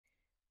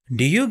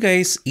Do you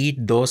guys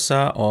eat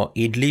dosa or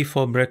idli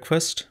for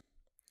breakfast?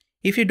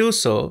 If you do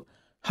so,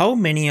 how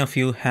many of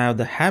you have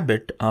the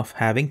habit of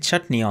having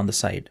chutney on the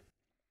side?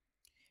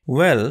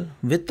 Well,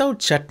 without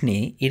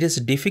chutney, it is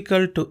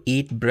difficult to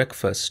eat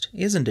breakfast,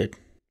 isn't it?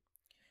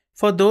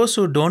 For those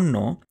who don't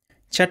know,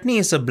 chutney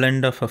is a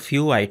blend of a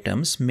few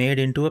items made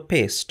into a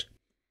paste.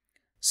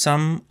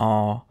 Some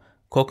are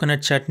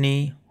coconut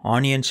chutney,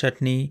 onion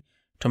chutney,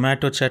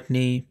 tomato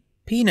chutney,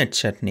 peanut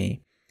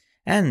chutney,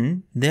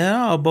 and there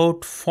are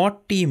about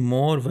 40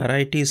 more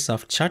varieties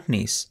of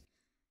chutneys.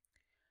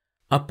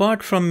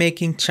 Apart from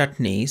making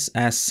chutneys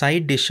as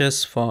side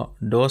dishes for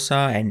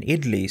dosa and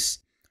idlis,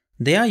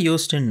 they are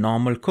used in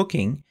normal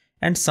cooking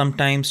and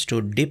sometimes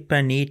to dip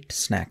and eat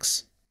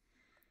snacks.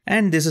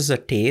 And this is a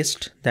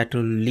taste that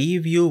will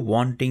leave you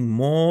wanting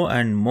more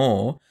and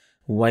more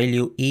while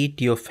you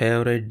eat your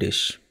favorite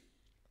dish.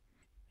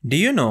 Do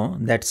you know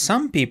that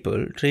some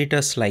people treat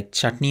us like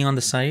chutney on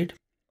the side?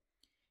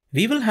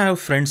 We will have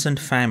friends and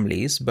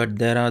families, but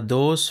there are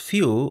those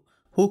few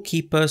who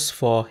keep us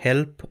for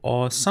help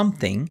or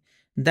something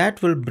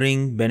that will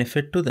bring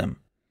benefit to them.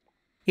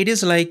 It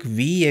is like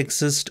we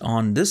exist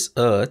on this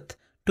earth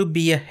to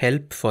be a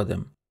help for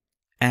them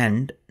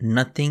and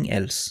nothing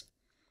else.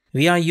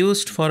 We are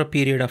used for a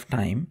period of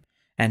time,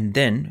 and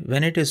then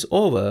when it is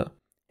over,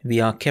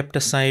 we are kept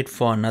aside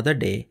for another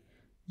day,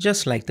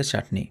 just like the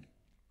chutney.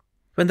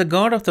 When the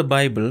God of the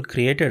Bible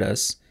created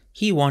us,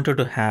 He wanted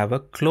to have a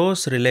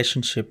close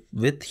relationship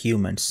with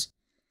humans.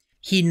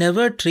 He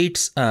never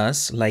treats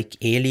us like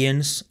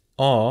aliens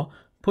or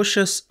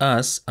pushes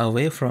us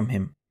away from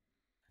Him.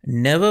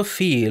 Never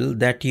feel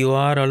that you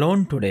are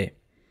alone today.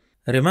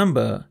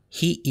 Remember,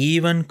 He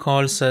even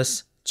calls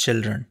us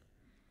children.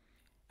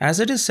 As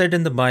it is said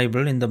in the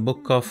Bible in the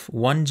book of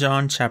 1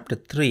 John chapter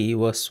 3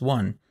 verse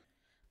 1,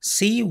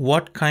 see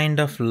what kind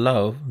of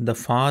love the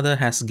Father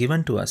has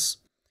given to us,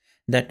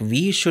 that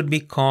we should be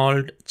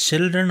called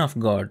children of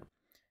God,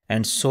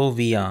 and so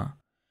we are.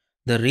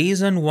 The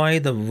reason why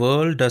the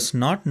world does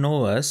not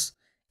know us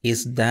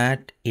is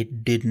that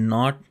it did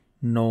not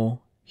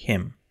know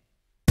Him.